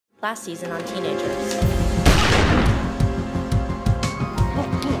last season on teenagers.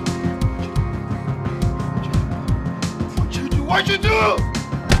 What'd you do?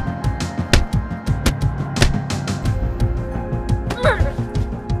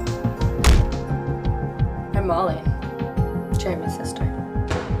 I'm Molly. Jeremy's sister.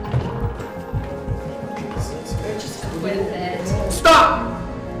 Stop!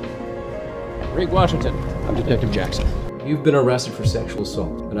 Rick Washington, I'm Detective Jackson. You've been arrested for sexual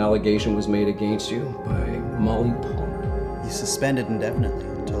assault. An allegation was made against you by Molly Palmer. He's suspended indefinitely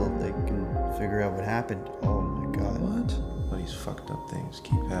until they can figure out what happened. Oh my God. What? All these fucked up things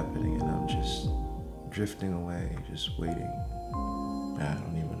keep happening and I'm just drifting away, just waiting. I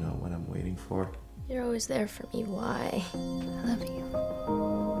don't even know what I'm waiting for. You're always there for me. Why? I love you.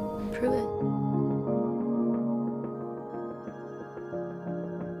 Prove it.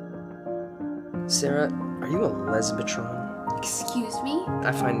 Sara, are you a lesbitron? Excuse me?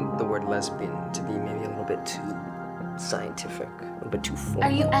 I find the word lesbian to be maybe a little bit too scientific, a little bit too formal.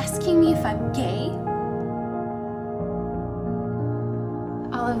 Are you asking me if I'm gay?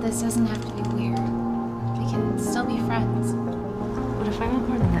 All of this doesn't have to be weird. We can still be friends. What if I want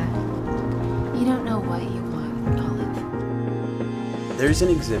more than that? You don't know what you want, Olive. There's an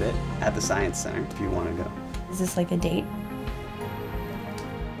exhibit at the Science Center if you want to go. Is this like a date?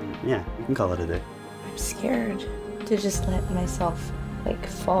 Yeah, you can call it a day. I'm scared to just let myself, like,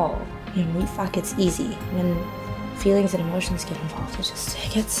 fall. You know, when we fuck, it's easy. When feelings and emotions get involved, it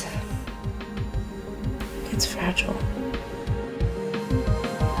gets fragile.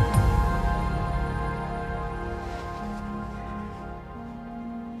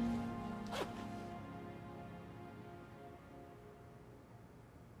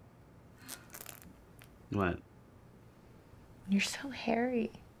 What? You're so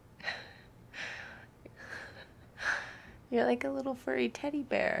hairy. You're like a little furry teddy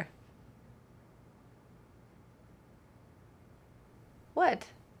bear. What?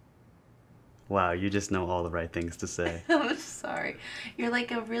 Wow, you just know all the right things to say. I'm sorry. You're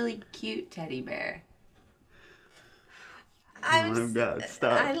like a really cute teddy bear. Oh my God,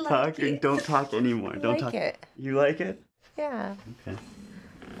 stop talking. Don't talk anymore. Don't talk. It. You like it? Yeah. Okay.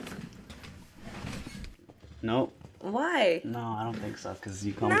 No. Why? No, I don't think so, because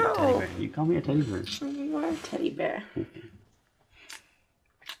you call me a teddy bear. You call me a teddy bear. You are a teddy bear. Okay.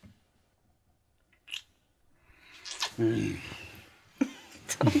 Mm.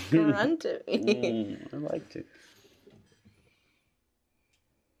 Don't grunt at me. I like to.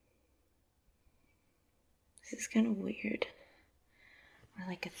 This is kind of weird. We're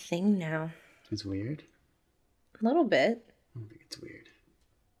like a thing now. It's weird? A little bit. I don't think it's weird.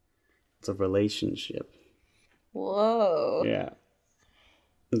 It's a relationship. Whoa. Yeah.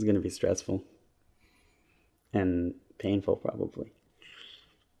 It's gonna be stressful. And painful, probably.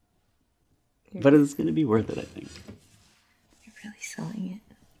 But it's gonna be worth it, I think. You're really selling it.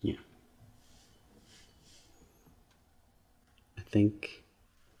 Yeah. I think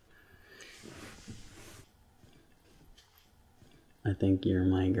you're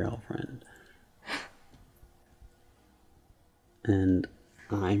my girlfriend. And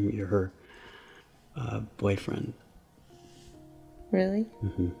I'm your boyfriend. Really?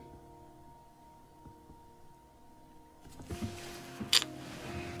 Mm-hmm.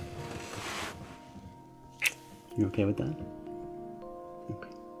 You okay with that? Okay.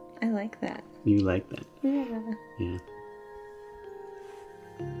 I like that. You like that? Yeah. Yeah.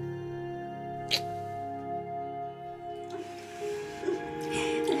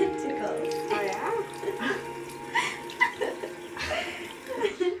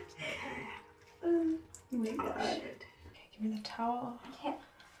 Give me the towel. Yeah.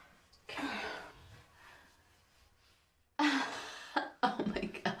 Oh my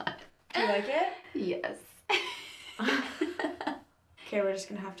God. Do you like it? Yes. Okay, we're just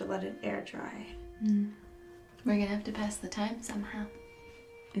gonna have to let it air dry. We're gonna have to pass the time somehow.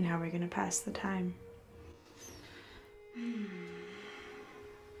 And how are we gonna pass the time?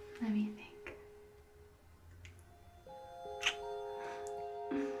 Let me think.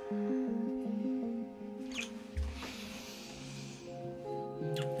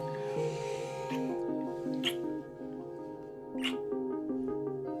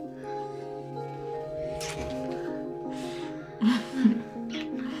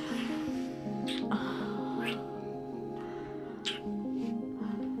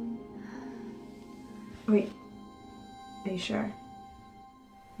 Wait. Are you sure?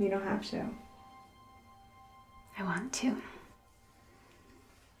 You don't have to. I want to.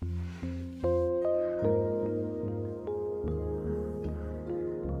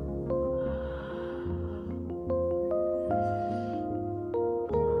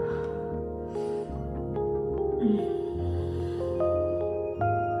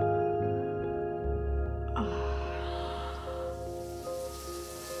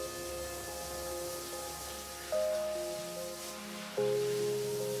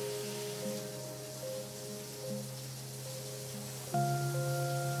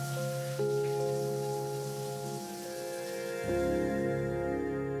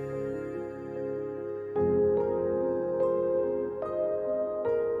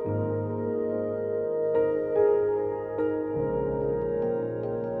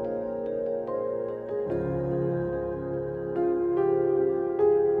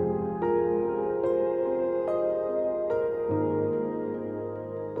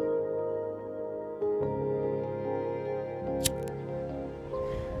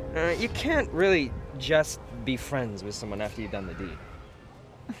 You can't really just be friends with someone after you've done the deed.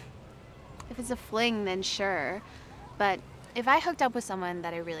 If it's a fling, then sure. But if I hooked up with someone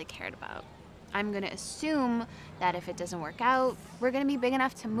that I really cared about, I'm gonna assume that if it doesn't work out, we're gonna be big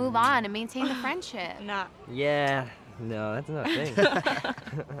enough to move on and maintain the friendship. Nah. Yeah, no, that's not a thing.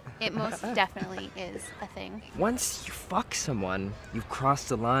 It most definitely is a thing. Once you fuck someone, you've crossed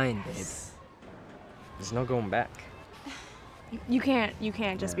the line, babe. There's no going back. You can't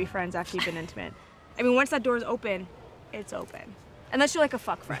just be friends after you've been intimate. I mean, once that door's open, it's open. Unless you're like a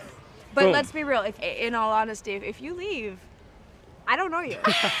fuck friend. But let's be real, in all honesty, if you leave, I don't know you.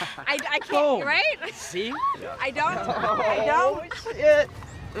 I can't, Boom. right? See? I don't. I don't. Shit.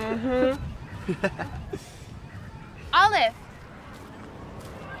 Mm-hmm. Olive!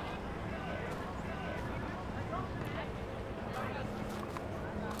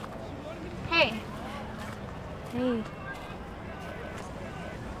 Hey. Hey,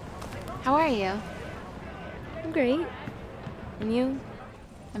 How are you? I'm great. And you?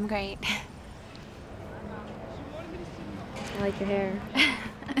 I'm great. I like your hair.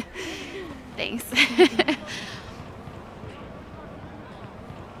 Thanks.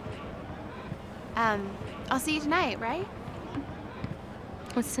 I'll see you tonight, right?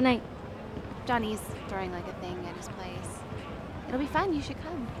 What's tonight? Johnny's throwing like a thing at his place. It'll be fun, you should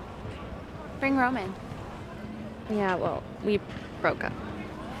come. Bring Roman. Yeah, well, we broke up.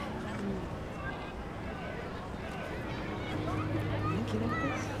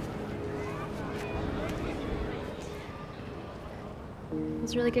 It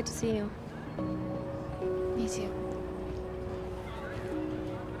was really good to see you. Me too.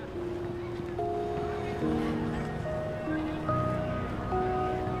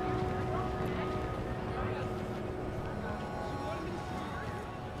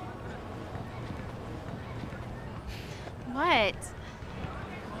 What?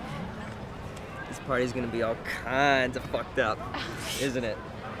 This party's gonna be all kinds of fucked up, isn't it?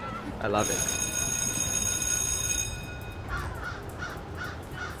 I love it.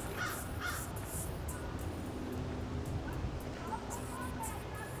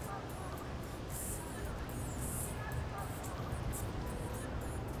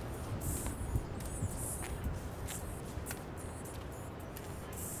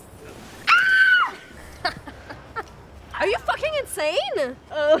 Are you fucking insane?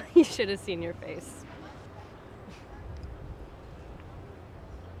 Oh, you should have seen your face.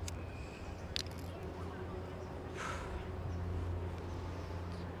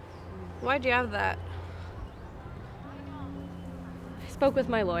 Why'd you have that? I spoke with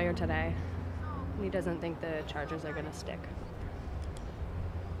my lawyer today. He doesn't think the charges are gonna stick.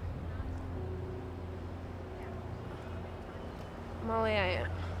 Molly, I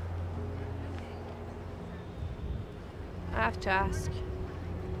have to ask.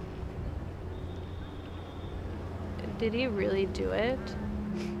 Did he really do it?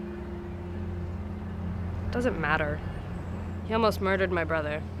 Doesn't matter. He almost murdered my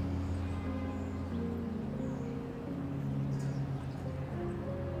brother.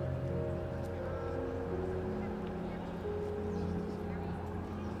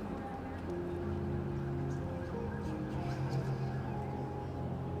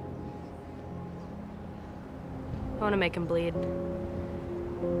 I want to make him bleed.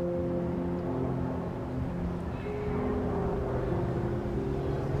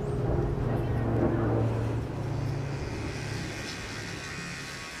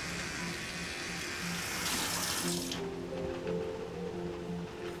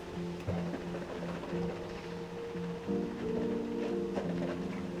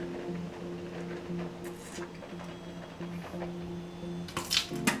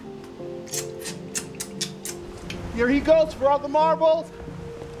 Here he goes for all the marbles.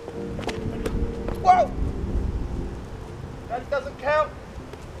 Whoa! That doesn't count.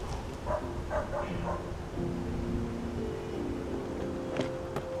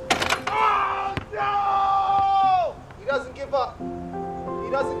 Oh, no!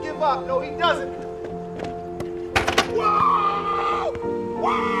 up. No, he doesn't. Whoa!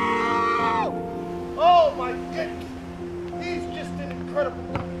 Whoa! Oh my goodness. He's just an incredible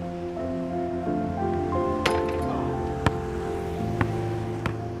guy.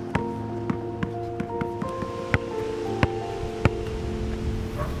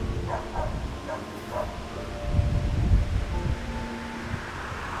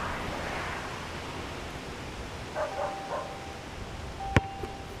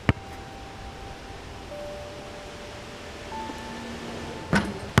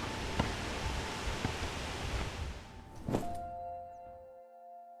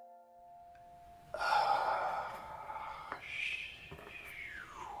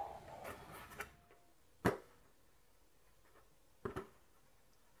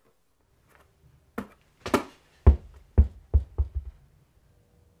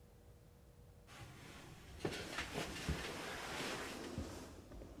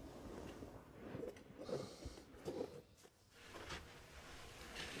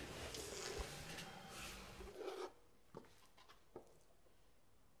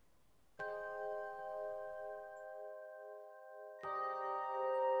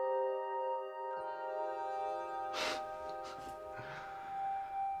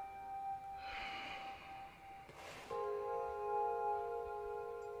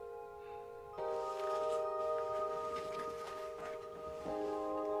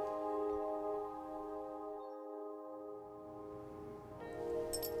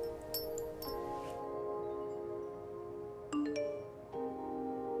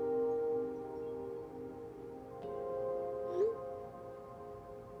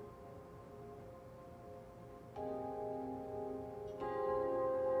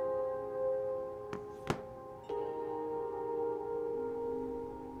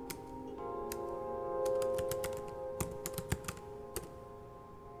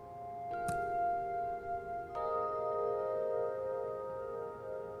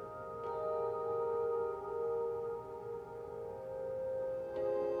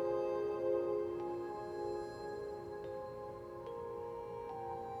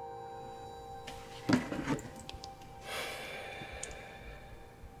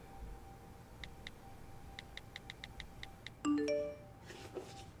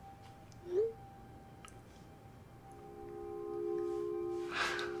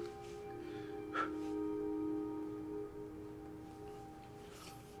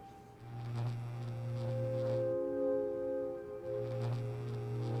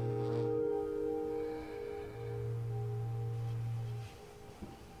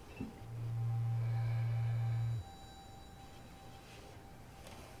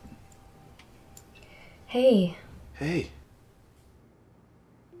 Hey. Hey.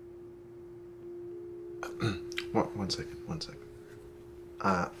 One second.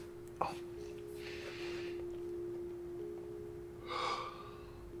 Oh.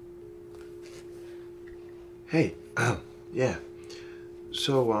 Hey, yeah.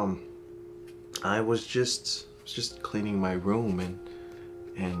 So, I was just cleaning my room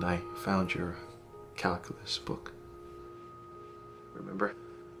and I found your calculus book. Remember?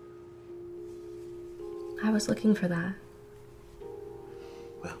 I was looking for that.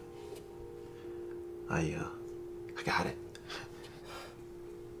 Well, I got it.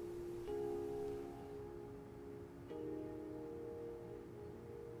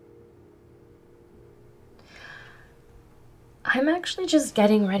 I'm actually just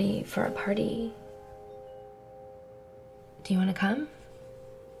getting ready for a party. Do you want to come?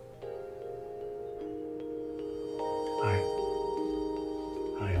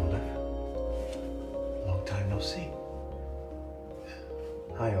 Hi, Olive. Long time no see.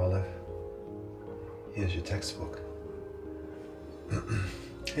 Hi, Olive. Here's your textbook.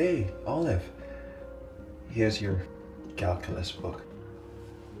 Hey, Olive. Here's your calculus book.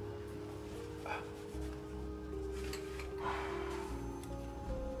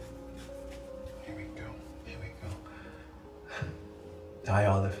 Here we go. Hi,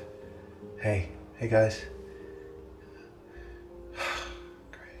 Olive. Hey guys.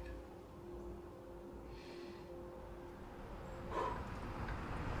 Great.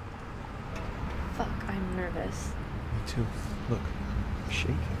 Fuck, I'm nervous. Me too. Look, I'm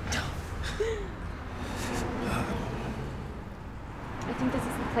shaking. I think this is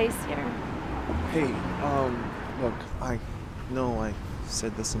the place here. Hey, look, I know I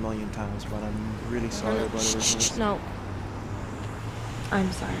said this a million times, but I'm really sorry about everything. No.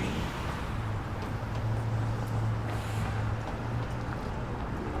 I'm sorry.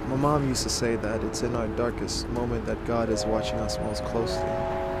 My mom used to say that it's in our darkest moment that God is watching us most closely.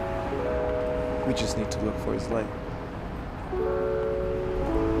 We just need to look for his light.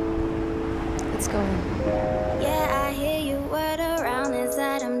 Let's go in. Yeah, I hear you word around is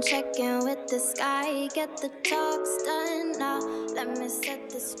that I'm checking with the sky. Get the talks done now. Let me set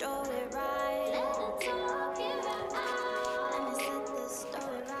the story right. Let me set the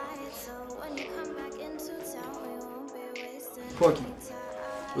story right. So when you come back into town, we won't be wasting Porky,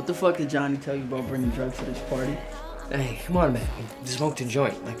 what the fuck did Johnny tell you about bringing drugs to this party? Hey, come on, man. We smoked a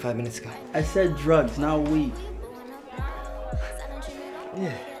joint like 5 minutes ago. I said drugs, not weed.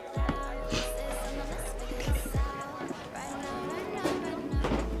 Yeah.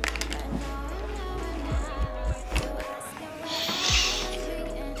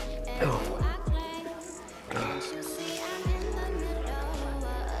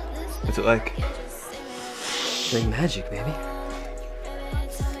 What's it like? Like magic, baby.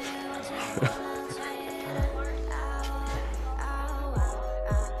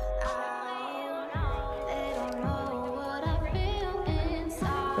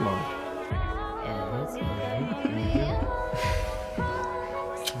 Come on.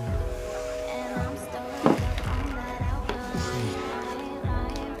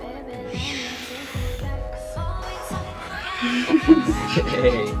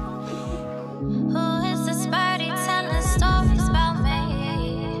 Hey. Who is this birdie telling stories about me?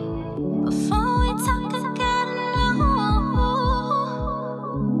 Before we talk, I gotta know.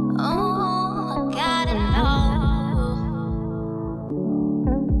 Oh, I gotta know.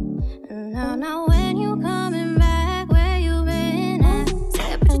 Now, when you coming back, where you been at?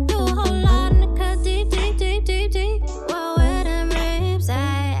 Say, but you do a whole lot in the cut deep. Well, where them ribs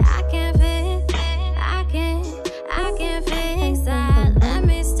at? I can't fix that. Let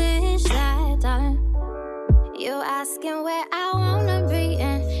me stitch that, darling. You asking where I wanna be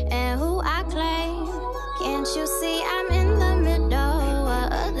and who I claim. Can't you see I'm in the middle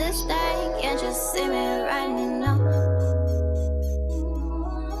of this thing? Can't you see me right now?